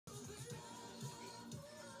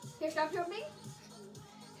Okay, stop jumping.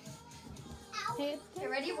 Okay,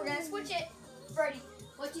 ready? We're gonna switch it. Ready?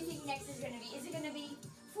 What do you think next is gonna be? Is it gonna be?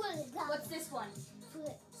 What's this one?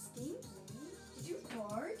 Stinky. Did you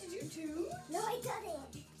fart? Did you toot? No, I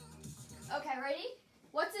didn't. Okay, ready?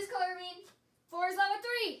 What's this color mean? 4 is lava.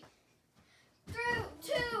 3.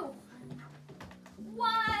 2.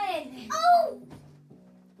 1. Oh!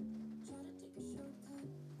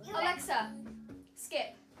 Alexa,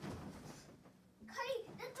 skip. Cardi,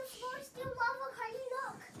 the floor's still lava. Cardi,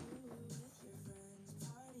 look.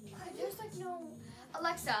 There's like no.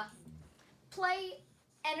 Alexa, play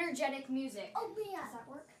energetic music. Oh, Mia. Does that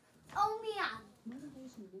work? Oh, Mia.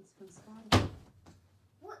 Motivation bits from Spotify.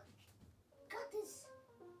 What? Got this.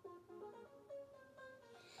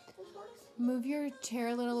 This works. move your chair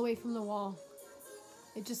a little away from the wall.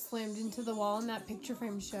 It just slammed into the wall and that picture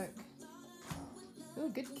frame shook. Ooh,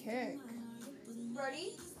 good kick.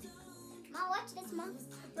 Ready? Mom, watch this, Mom.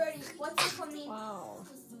 Ready? What's this one mean? Wow.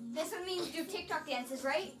 This one means do TikTok dances,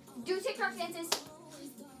 right? Do TikTok dances.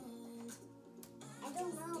 I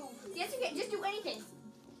don't know. Yes, you can. Just do anything.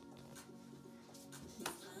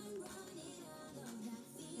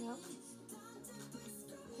 Yep.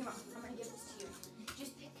 Here, Mom. I'm gonna give this to you.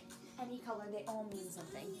 Just pick any color. They all mean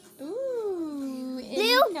something. Ooh.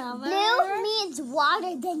 Blue means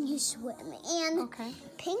water, then you swim. And Okay.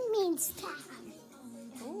 pink means tap.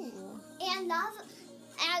 Ooh. And lava.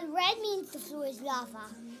 And red means the floor is lava.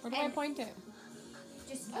 Where do I point it?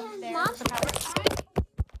 Just up And there. Mom? For power.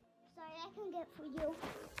 Sorry, I can get for you.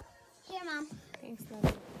 Here, Mom. Thanks,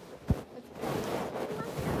 Love.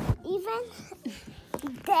 Even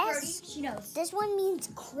Ready? this. She knows. This one means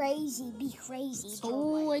crazy. Be crazy.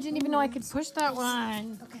 Oh, I didn't even know I could push that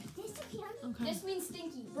one. Okay. This again. Okay. This means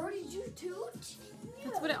stinky. Brody, did you toot?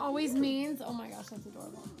 That's what it always means. Oh my gosh, that's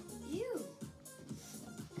adorable. Ew.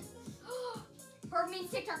 Purple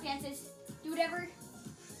means TikTok dances. Do whatever.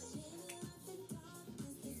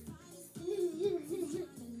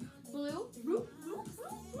 Blue.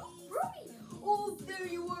 Brody. Oh, there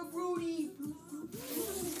you are, Brody.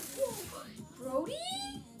 Brody?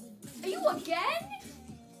 Are you again?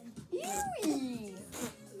 Ew.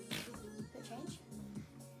 Good change.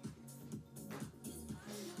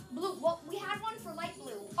 Blue. Well, we had one for light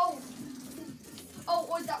blue. Oh. Oh,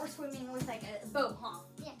 or that we're swimming with like a boat, huh?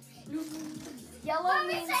 Yeah. Yellow Mom,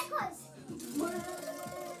 means. recycles.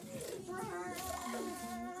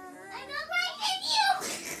 I'm not crying you.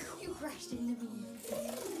 You crashed into me.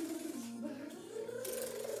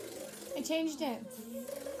 I changed it.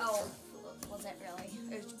 Oh, was it really?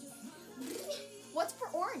 What's for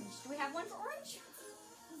orange? Do we have one for orange?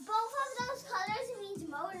 Both of those colors means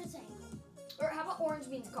motorcycle. Or how about orange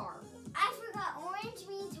means car? I forgot. Orange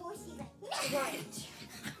means horsey. Right.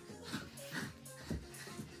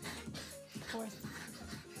 Fourth.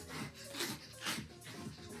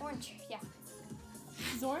 Orange, yeah.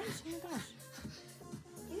 Is orange? Oh my gosh.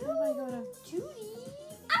 Ew. Where do I go to? Judy.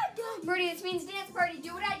 I'm done. Birdie, this means dance party.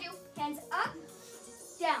 Do what I do. Hands up,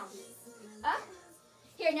 down, up.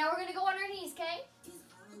 Here, now we're going to go on our knees, okay?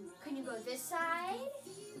 Can you go this side?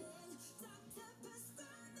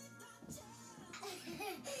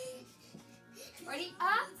 Ready?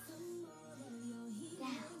 Up,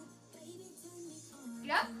 down.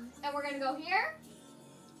 Get up. And we're going to go here,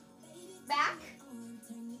 back,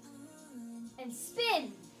 and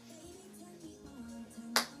spin.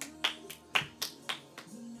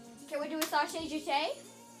 Can we do a sachet jeté?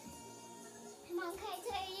 Mom, can I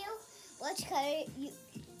tell you which color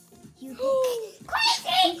you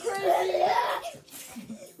Crazy! Crazy!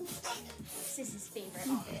 Sis's favorite,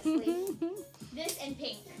 obviously. This and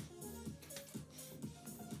pink.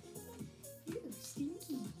 Ew,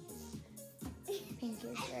 stinky. Pink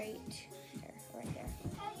is right there, right there.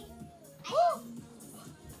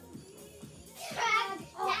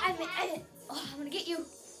 Oh, I'm gonna get you.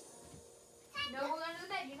 No, we're going to the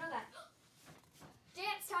bed. You know that.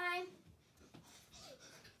 Dance time.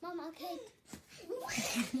 Mom, okay.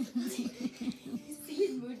 See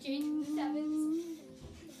his mood change in the sevens.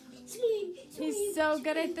 He's so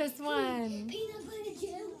good at this one. Peanut butter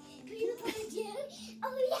jelly. Peanut butter jelly.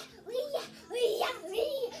 Oh yeah, oh yeah, oh yeah, oh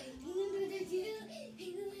yeah. Peanut butter jelly.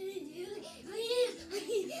 Peanut butter jelly. Oh yeah,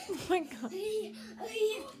 Oh my god. oh yeah, oh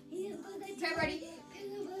yeah. Peanut butter jelly. Okay, ready?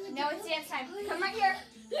 Peanut butter Now it's dance time. Come right here.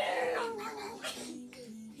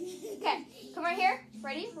 Okay, come right here.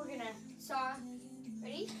 Ready? We're gonna saw.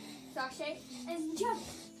 Ready? Sashay and jump.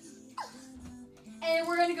 And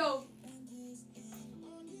we're gonna go.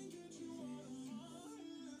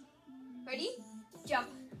 Ready? Jump.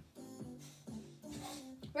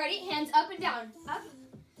 Ready? Hands up and down. Up,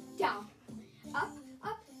 down. Up,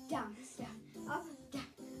 down, down. Up, down.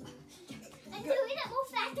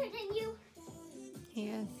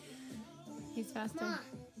 faster. Mom,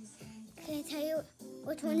 can I tell you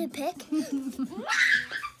which one to pick?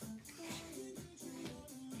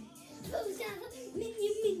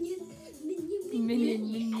 Minion.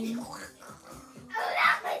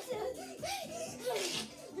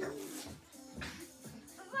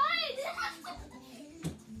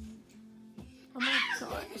 Oh my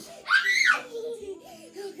gosh.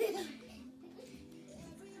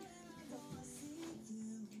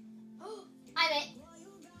 I'm it.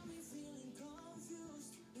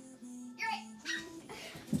 You're it.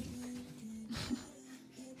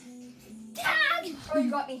 Tag! Oh, you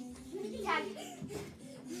got me. Tag.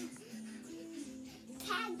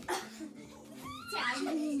 Tag. Tag.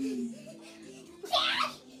 Tag.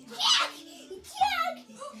 Tag.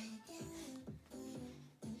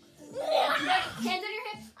 Hands on your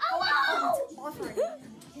hips. Oh, no. It's off already.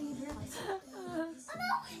 Didn't even realize. Oh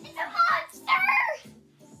no, it's a monster!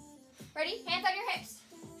 Ready? Hands on your hips.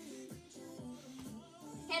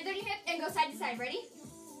 Hands on your hips and go side to side. Ready?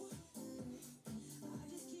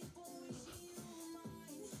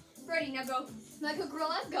 Ready, now go. Like a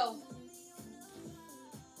gorilla, go.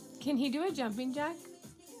 Can he do a jumping jack?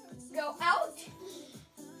 Go out.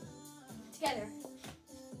 Together.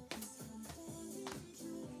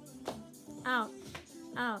 Out.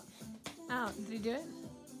 Out. Out. Did he do it?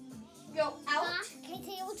 Go out. Mom, can I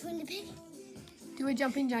tell you which one to pick? Do a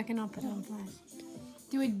jumping jack and I'll put on flash.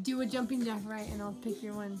 Do a jumping jack right and I'll pick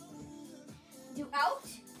your one. Do out.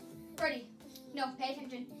 Ready. No, pay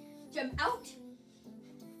attention. Jump out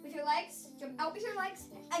with your legs. Jump out with your legs.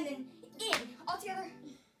 And then in. All together.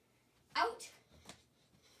 Out.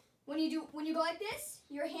 When you go like this,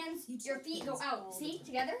 your hands, your feet go out. See?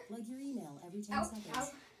 Together. Like your email every 10 Out. seconds. Out.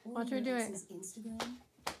 Or Watch her your do it. ex's Instagram.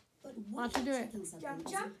 But Watch her do it. Jump,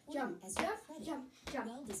 jump, jump, jump, jump, jump.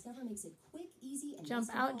 Well, Discover makes it quick, easy, and Jump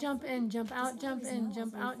less out, involved. jump in, jump out, jump in,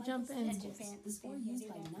 jump out, jump in. The score used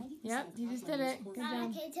by 90% Yep, of you just top did it. learners Good scored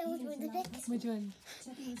Mom, job. can I tell you which one to pick? Which one?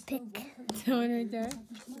 Checking your Pick. score won't hurt The one right there?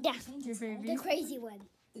 Yeah, Your the baby? crazy one.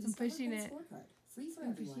 The I'm Discover pushing Credit it. Scorecard. Free for I'm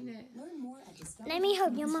everyone. pushing it. Learn more at Discover. Let me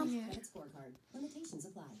help you, Mom. Pushing it. Credit Scorecard. Limitations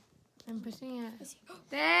apply. I'm pushing it.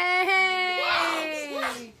 Hey!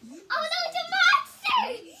 Oh no, it's a monster!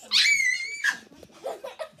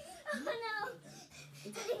 Oh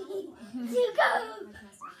no. You go.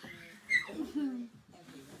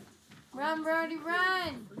 Run, Brody,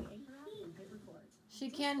 run! She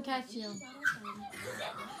can catch you.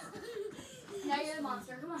 Now you're the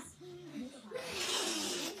monster. Come on.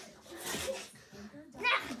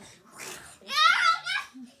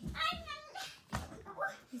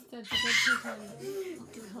 He's such a good person.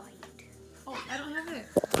 Oh, I don't have it.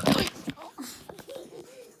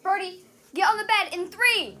 Birdie, get on the bed in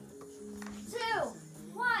 3, 2,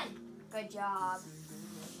 1. Good job.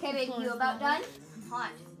 Okay, baby, you about done?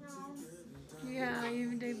 Hot. Yeah,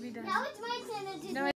 you did be done. Now it's my turn to do No,